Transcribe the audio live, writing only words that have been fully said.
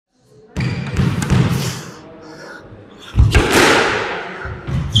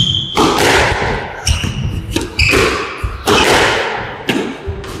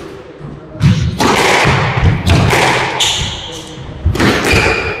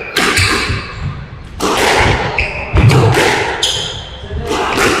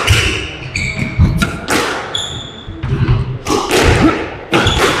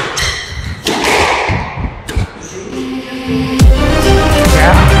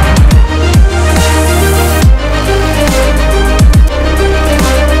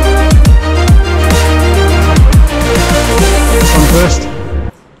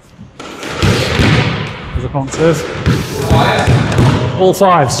Serve. All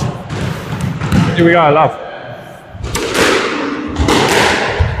fives. Here we go, love.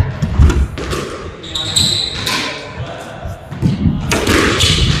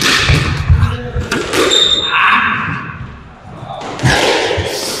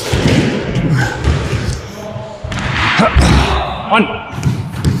 One.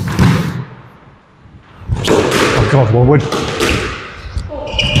 Oh God, one wood.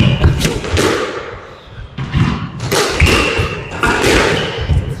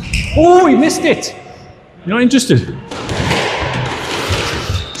 Oh, he missed it. You're not interested?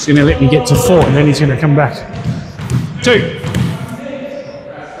 He's going to let me get to 4 and then he's going to come back. 2.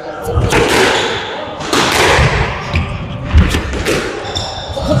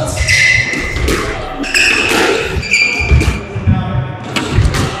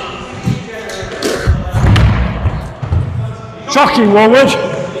 Shocking, Warwood.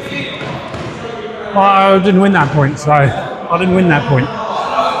 Well, I didn't win that point, so I didn't win that point.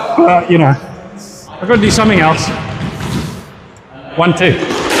 But, you know, I've got to do something else. 1, 2.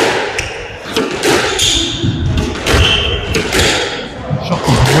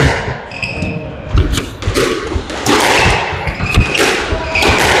 Shocking, Warwood.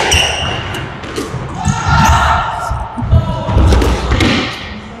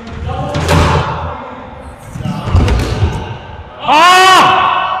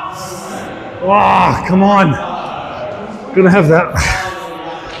 Ah, come on. Gonna have that.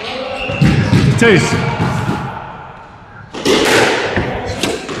 2.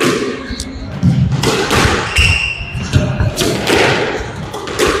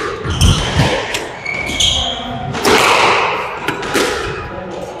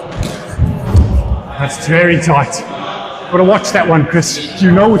 That's very tight. Gotta watch that one, Chris.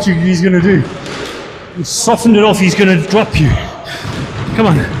 You know what he's gonna do. You softened it off, he's gonna drop you. Come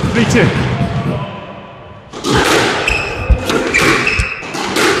on, 3, 2.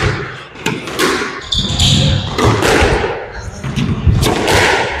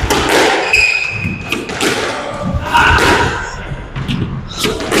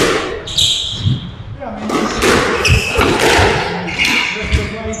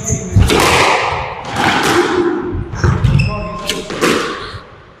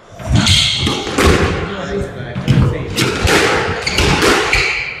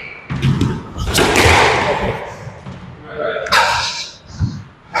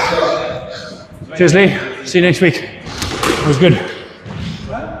 Cheers, Lee. See you next week. That was good.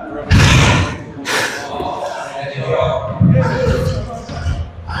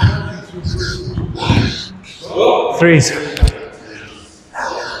 3s.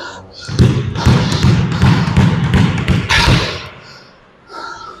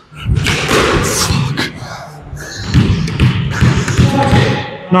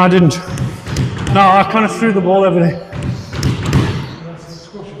 No, I didn't. No, I kind of threw the ball over there.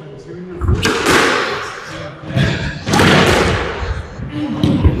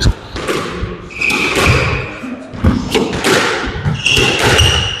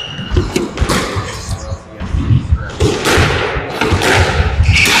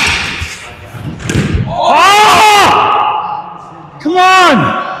 Come on!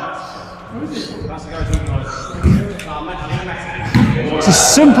 It's a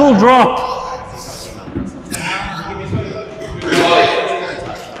simple drop.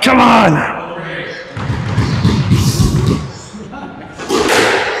 Come on!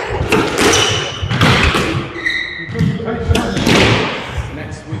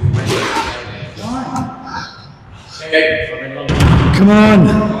 Come on!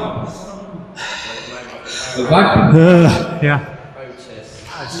 Yeah.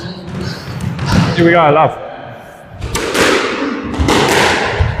 Here we go, love.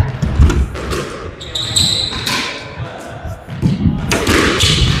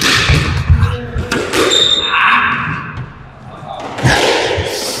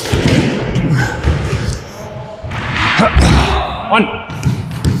 One.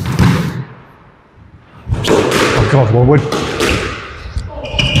 Oh God, Warwood.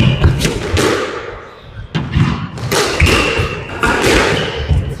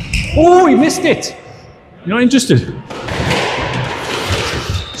 Oh, he missed it. You're not interested?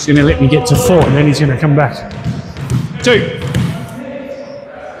 He's going to let me get to 4 and then he's going to come back. 2.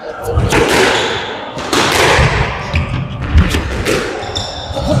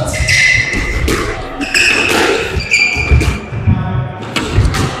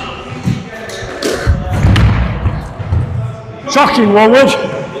 Shocking, Warwood.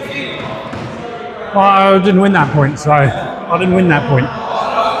 Well, I didn't win that point, so I didn't win that point.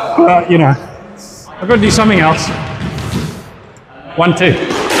 But, you know, I've got to do something else. 1, 2.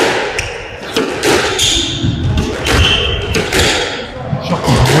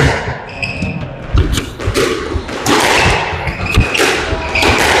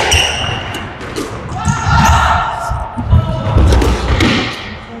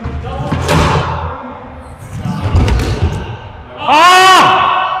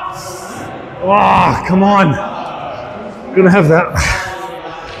 Oh, come on. Gonna have that.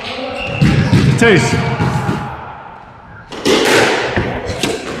 Twos.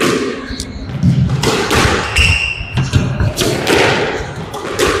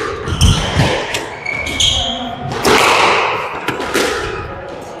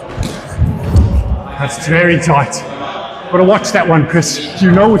 That's very tight. Gotta watch that one, Chris.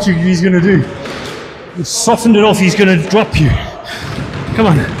 You know what he's gonna do. He's softened it off, he's gonna drop you. Come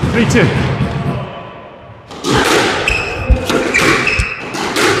on, 3, 2.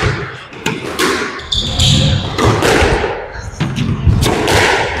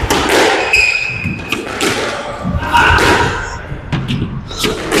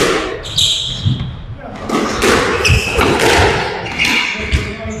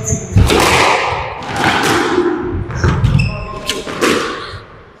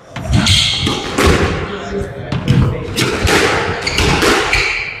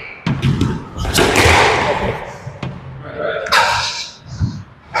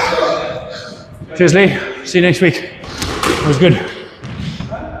 Cheers, Lee. See you next week. That was good.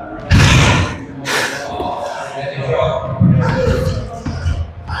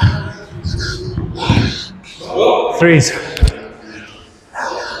 Threes.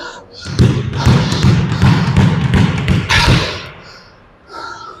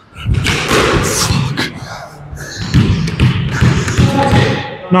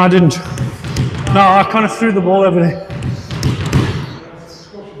 No, I didn't. No, I kind of threw the ball over there.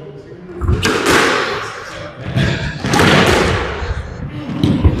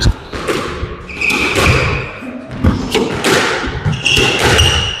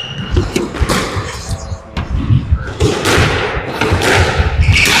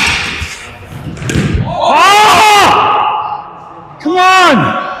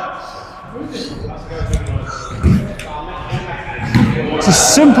 It's a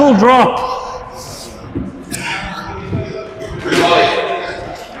simple drop.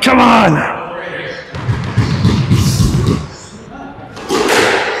 Come on.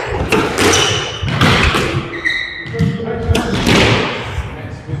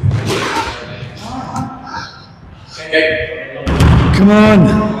 Come on.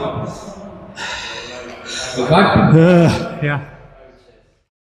 Yeah.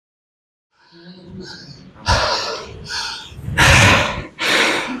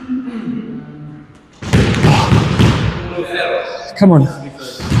 Come on.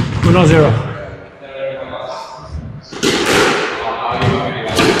 We're not 0.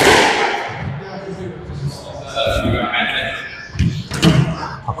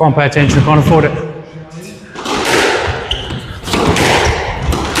 I can't pay attention, I can't afford it.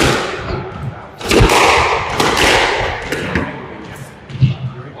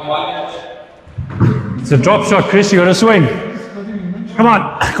 It's a drop shot, Chris, you gotta swing. Come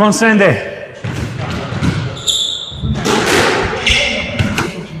on, can't stand there.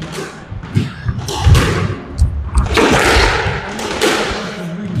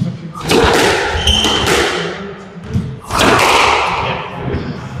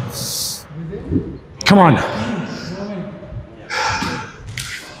 Come on.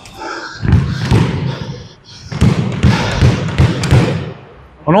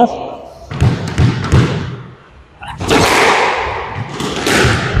 On all?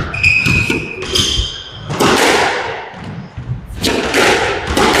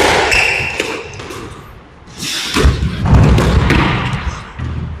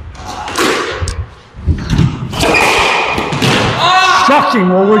 Shocking,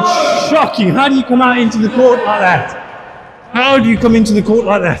 Warwick, shocking. How do you come out into the court like that? How do you come into the court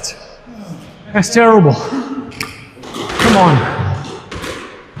like that? That's terrible. Come on.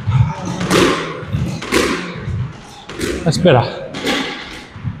 That's better.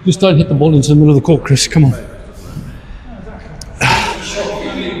 Just don't hit the ball into the middle of the court, Chris. Come on.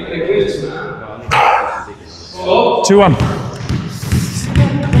 Two, 1.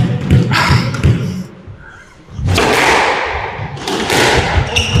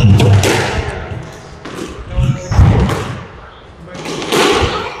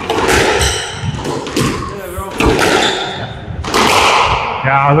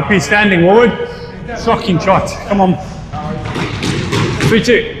 Yeah, look, he's standing, Warwood. Shocking shot. Come on. 3,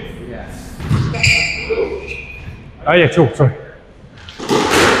 2. Oh yeah, cool, sorry.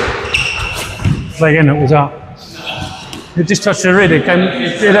 Play again, it was out. It just touched the red, it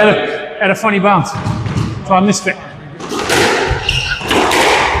had a funny bounce. So I missed it.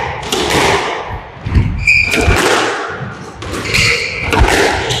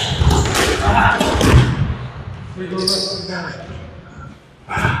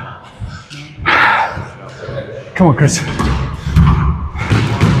 Come on, Chris.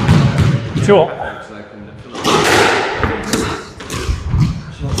 Sure.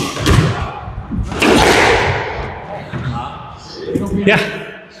 Yeah.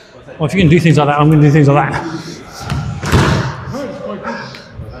 Well, if you can do things like that, I'm going to do things like that.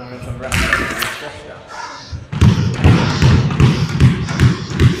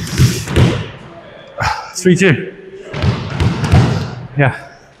 Three, two. Yeah.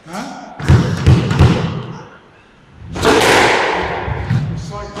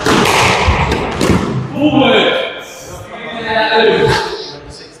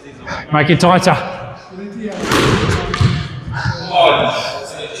 Make it tighter.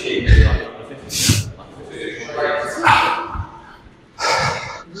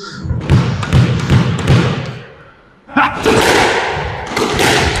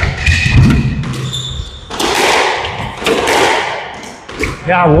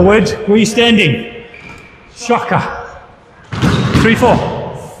 Yeah, Wood, where are you standing? Shocker. 3, 4.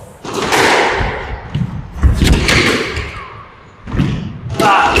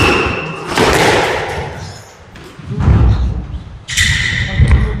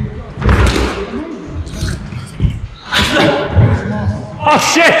 Oh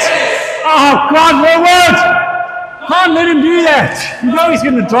shit! Oh God, Wood! Can't let him do that. You know he's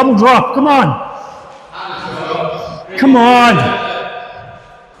going to double drop. Come on. Come on.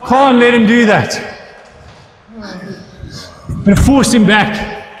 Can't let him do that. I'm going to force him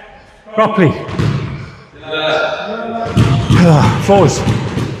back properly. Force.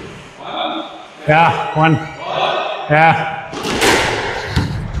 Yeah, 1. Yeah.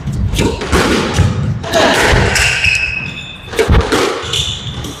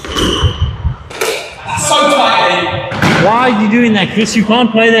 Why are you doing that, Chris? You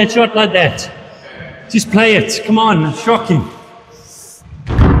can't play that shot like that. Just play it. Come on, it's shocking.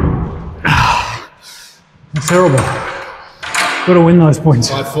 That's terrible. Got to win those points.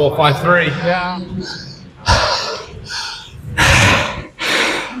 5-4, 5-3. Yeah.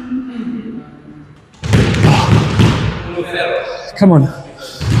 Come on.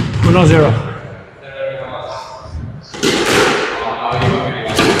 We're not 0.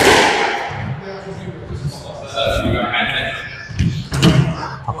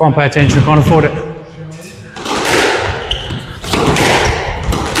 I can't pay attention, I can't afford it.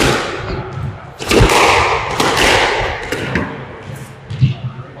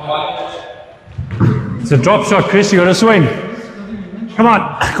 It's a drop shot, Chris, you gotta swing. Come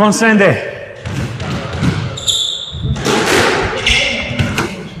on, can't stand there.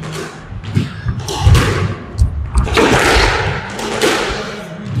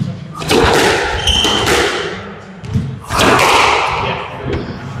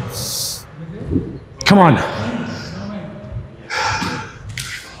 Come on.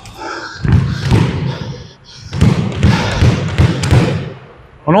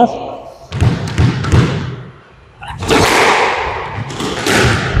 On all?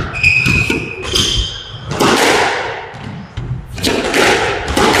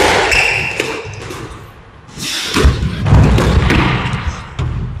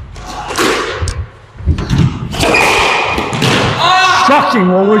 Shocking,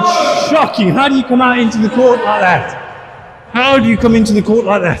 Warwick, shocking. How do you come out into the court like that? How do you come into the court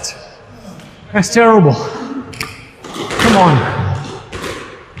like that? That's terrible. Come on.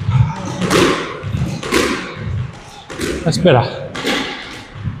 That's better.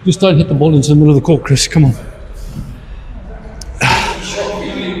 Just don't hit the ball into the middle of the court, Chris. Come on.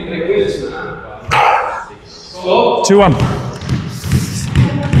 Two, 1.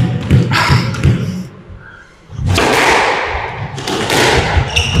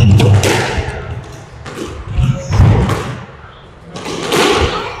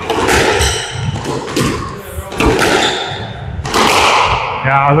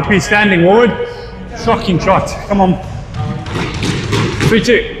 Yeah, look, he's standing, Ward. Shocking shot. Come on. 3,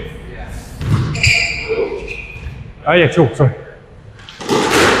 2. Oh yeah, sure, sorry.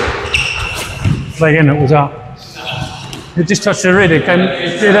 Play again, it was out. It just touched the red, it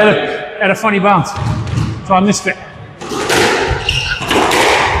had a funny bounce. So I missed it.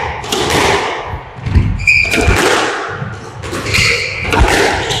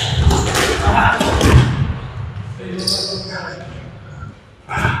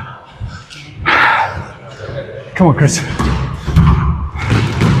 Come on, Chris.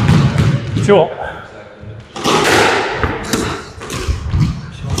 Sure.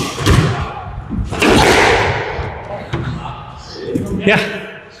 Yeah.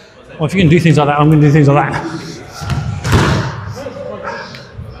 Well, if you can do things like that, I'm going to do things like that.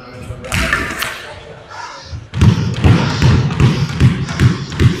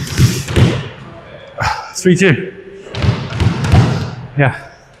 Three, 2. Yeah.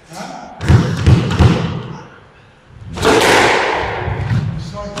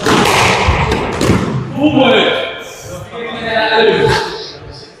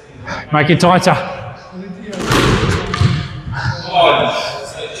 Make it tighter.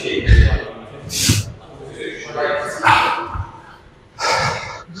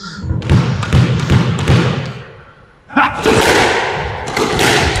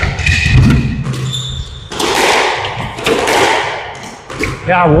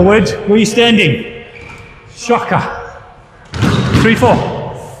 Yeah, Woolward, where are you standing? Shocker. 3, 4.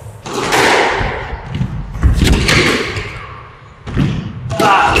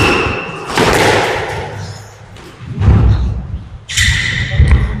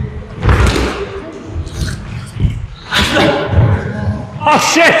 Oh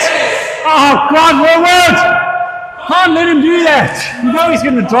shit! Oh God, Woolward! Can't let him do that. You know he's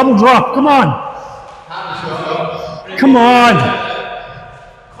going to double drop. Come on. Come on.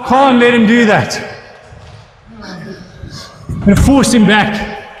 Can't let him do that. I'm going to force him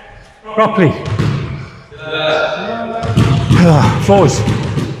back properly. Floors.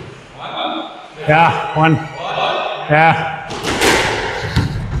 Yeah, 1. Yeah.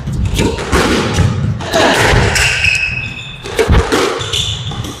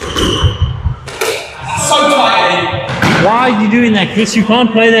 So tight. Why are you doing that, Chris? You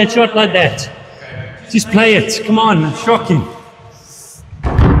can't play that shot like that. Just play it. Come on, shocking.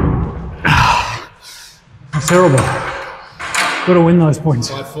 That's terrible. Got to win those points.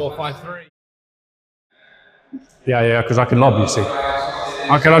 5-4, 5-3. Yeah, because I can lob, you see.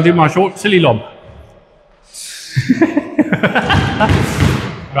 Okay, I'll do my short, silly lob.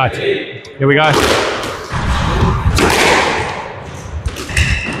 Right, here we go.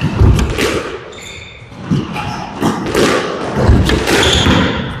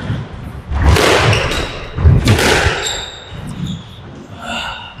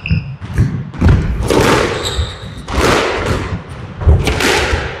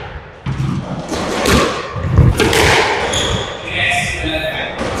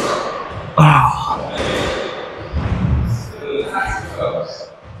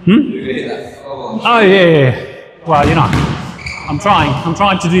 Oh yeah. Well, you know, I'm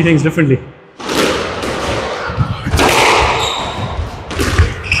trying to do things differently.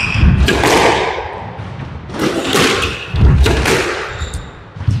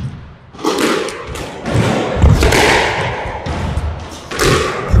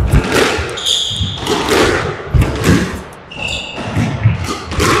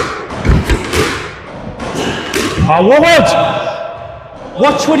 Oh, what?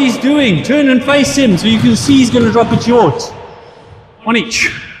 Watch what he's doing. Turn and face him so you can see he's going to drop it short. 1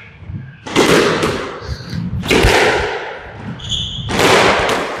 each.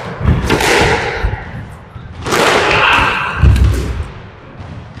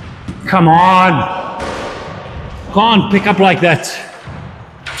 Come on. Can't pick up like that.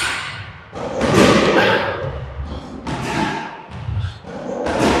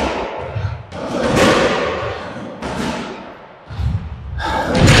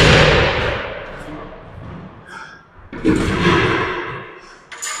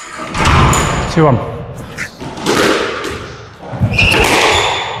 Two on.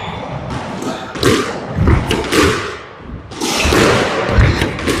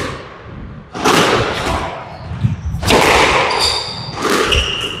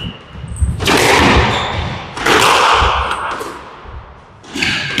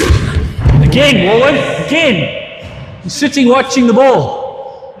 Again, Warren, again. You're sitting watching the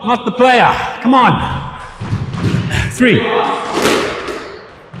ball, not the player. Come on. 3.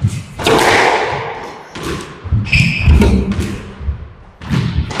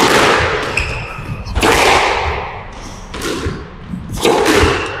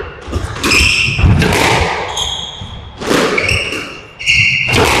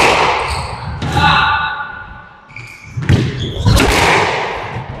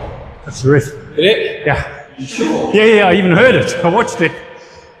 That's the ref. Did it? Yeah. Sure? Yeah, I even heard it. I watched it.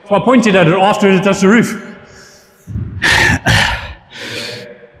 So I pointed at it after it touched the roof.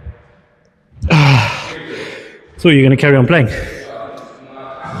 So you're going to carry on playing?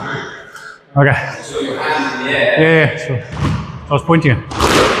 Okay. So your hands in the air. Yeah, so I was pointing it.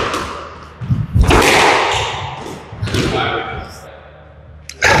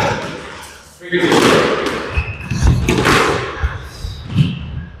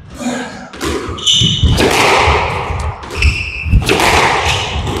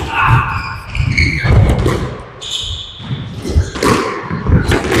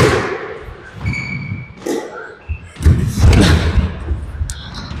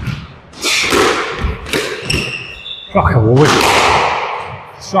 Shocker, Warwick.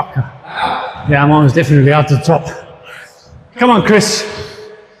 Shocker. Yeah, mine was definitely out the top. Come on, Chris.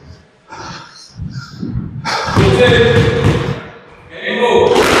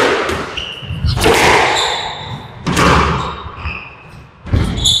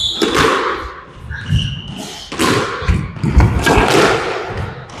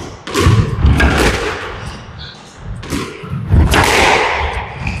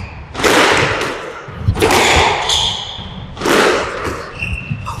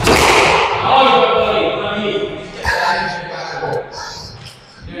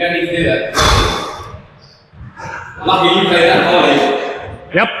 Lucky you played that volley.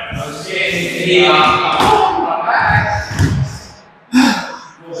 Yep.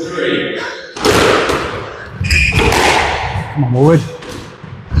 Come on, Wood.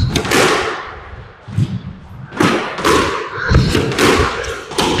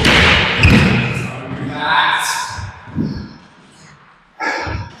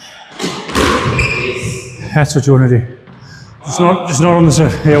 That's what you want to do. Just not on the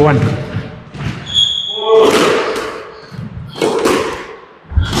surf. Here, one.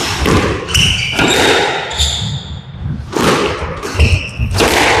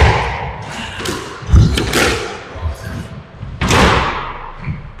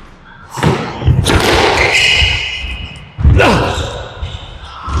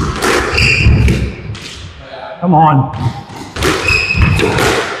 Come on.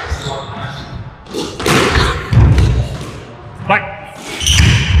 Back.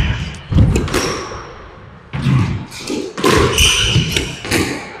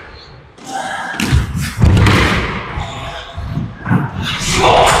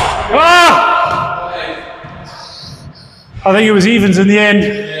 Ah! I think it was evens in the end.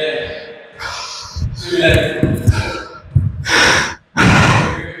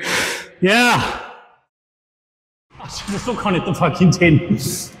 Yeah. I still can't hit the fucking 10.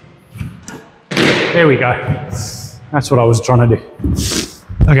 There we go. That's what I was trying to do.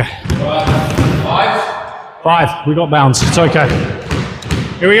 Okay. 5. We got bounds. It's okay.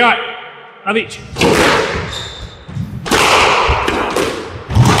 Here we go. Up each.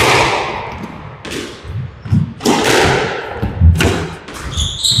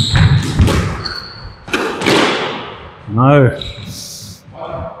 No.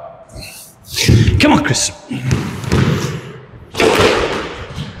 Come on, Chris.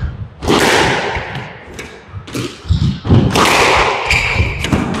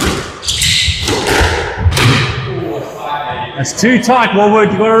 That's too tight,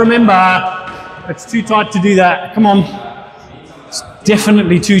 Warwood. You've got to remember, it's too tight to do that. Come on. It's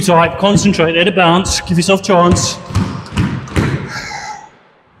definitely too tight. Concentrate, let it bounce. Give yourself a chance.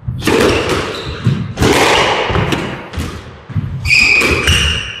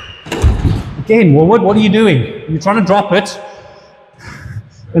 Again, Warwood, what are you doing? You're trying to drop it,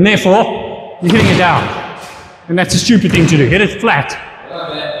 and therefore, you're hitting it down. And that's a stupid thing to do. Hit it flat.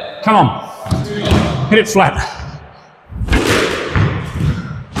 Come on. Hit it flat.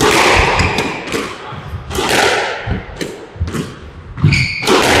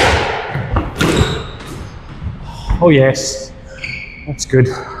 Oh yes, that's good.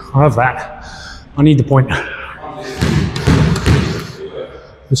 I have that. I need the point.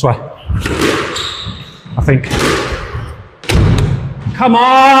 This way. I think. Come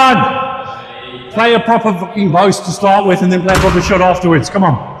on! Play a proper fucking boast to start with and then play a proper shot afterwards. Come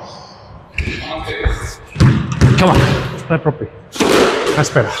on. Come on. Let's play properly.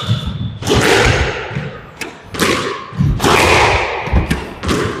 That's better.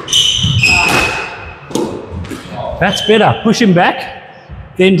 That's better. Push him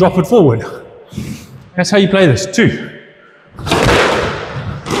back, then drop it forward. That's how you play this. 2.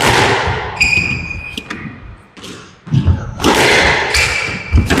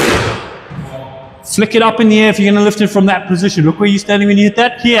 Flick it up in the air if you're going to lift it from that position. Look where you're standing when you hit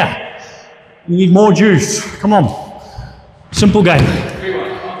that. Here. You need more juice. Come on. Simple game.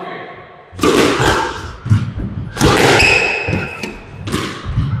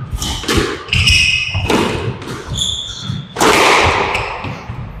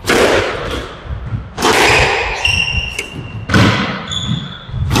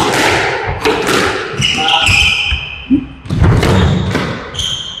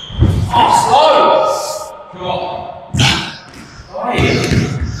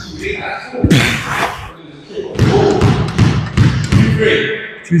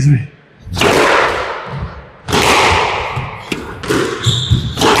 Excuse me.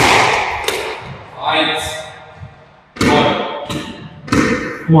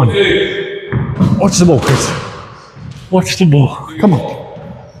 Come on. Watch the ball, Chris. Watch the ball. Come on.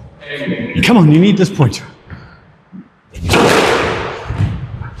 Come on, you need this point. Fucking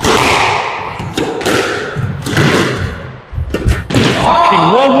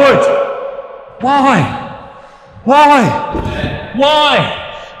Warwood. Why? Why? Why?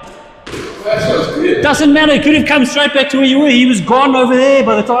 Doesn't matter. He could have come straight back to where you were. He was gone over there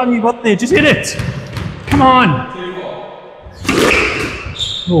by the time you got there. Just hit it. Come on.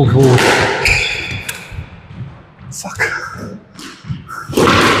 Oh, Lord. Fuck.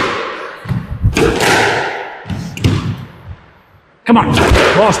 Come on.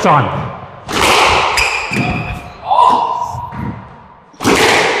 Last time.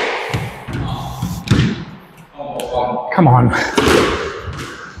 Come on.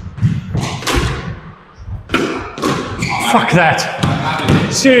 Fuck that.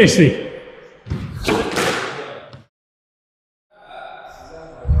 Seriously.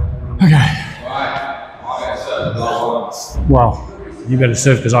 Okay. Well, you better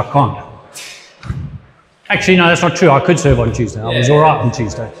serve because I can't. Actually, no, that's not true. I could serve on Tuesday. I was all right on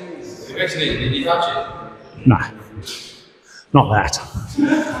Tuesday. Did you touch it? No. Not that.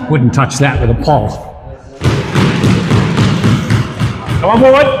 Wouldn't touch that with a pole. Come on,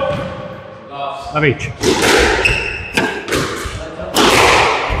 forward. Love each.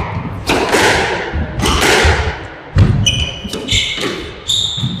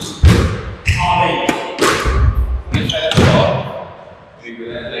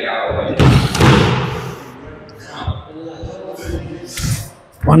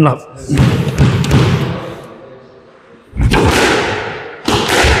 One love.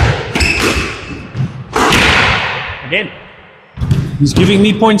 Again. He's giving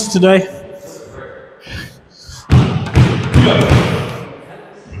me points today.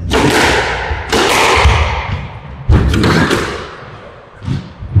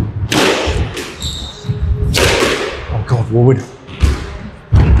 Oh God, Warwood.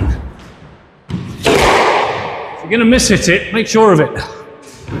 If you're going to miss hit it, make sure of it.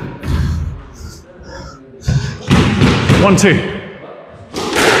 1, 2.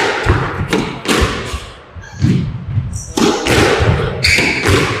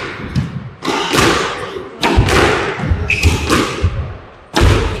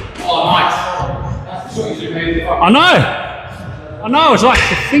 I know, it's like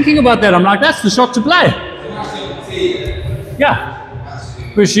thinking about that, I'm like, that's the shot to play. Yeah,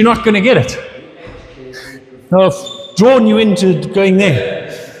 because you're not going to get it. I've drawn you into going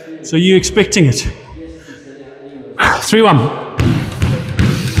there, so you're expecting it. 3-1.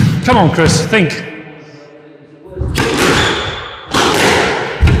 Come on, Chris, think.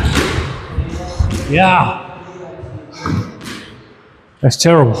 Yeah. That's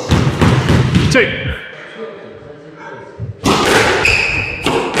terrible. 2.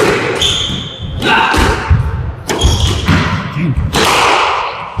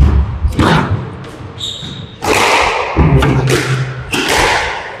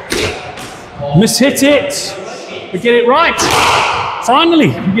 Miss-hit it, but get it right. Finally,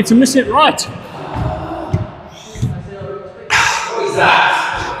 you get to miss it right. What is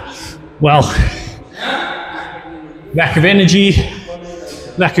that? Well, lack of energy,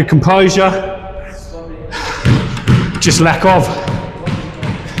 lack of composure, just lack of.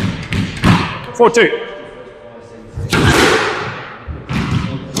 4-2.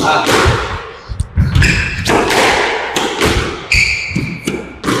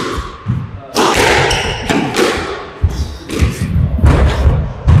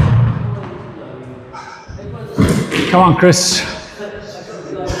 Come on, Chris.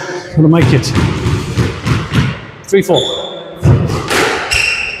 Gonna make it. 3-4.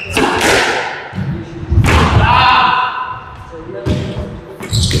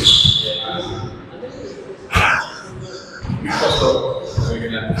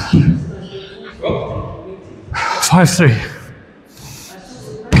 Five, 3.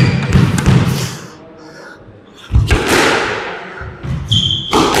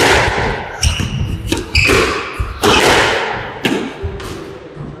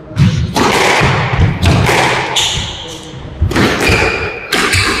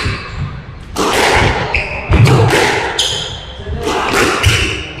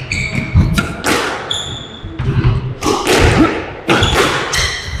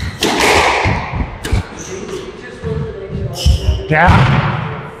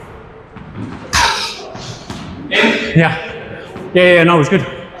 Yeah, no, it was good.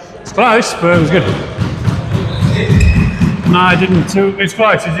 It's close, but it was good. No, I didn't. It's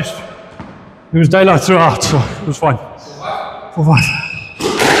close. It was daylight throughout, so it was fine. 4-5.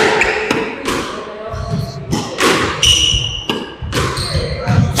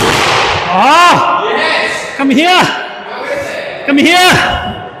 Ah! Yes! Come here! Come here!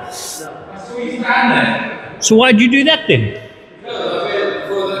 So why'd you do that then?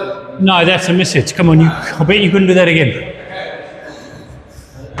 No, that's a miss hit. Come on, I bet you couldn't do that again.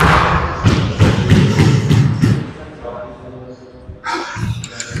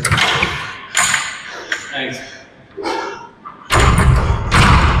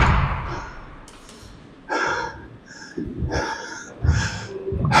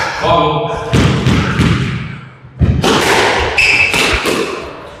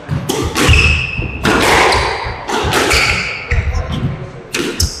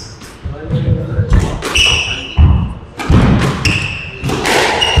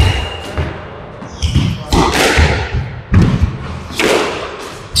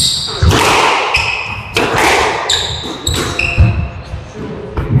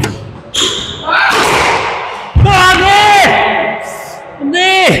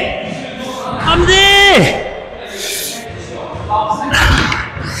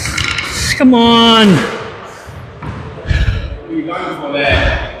 Come on. What are you going for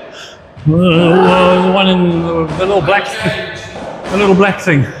there? The one in the little black, the little black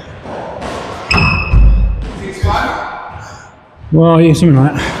thing. 6-5? Well, yeah, something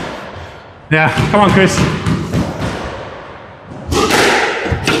like that. Yeah, come on, Chris.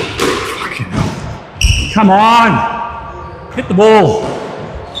 Come on. Hit the ball.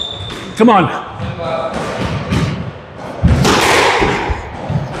 Come on.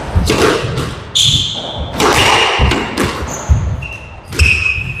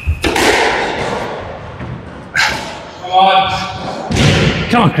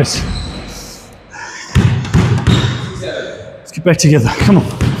 Come on, Chris. Let's get back together. Come on.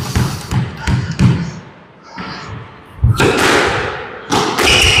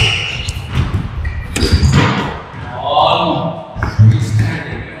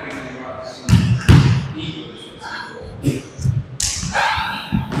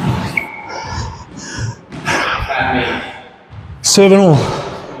 Serve and all.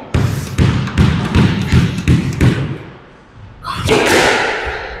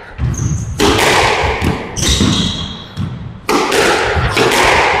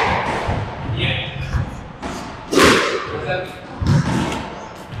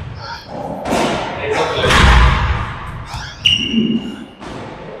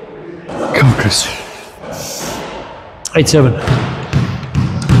 Come on, Chris. 8-7.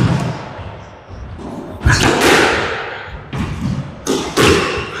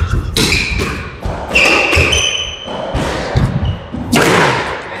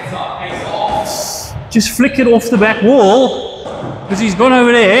 Just flick it off the back wall, because he's gone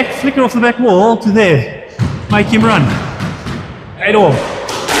over there. Flick it off the back wall to there. Make him run. 8 all.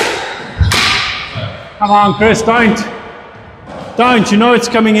 Come on, Chris, don't. Don't, you know it's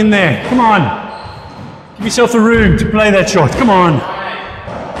coming in there. Come on. Give yourself the room to play that shot. Come on.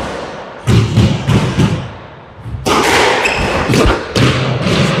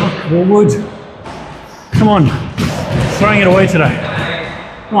 Forward. Come on. Throwing it away today.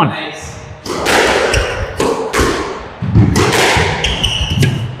 Come on.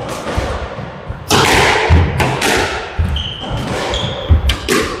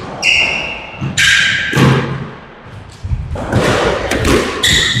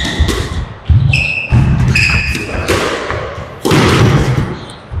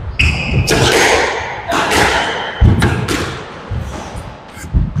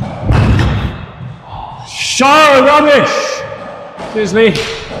 So rubbish! Seriously.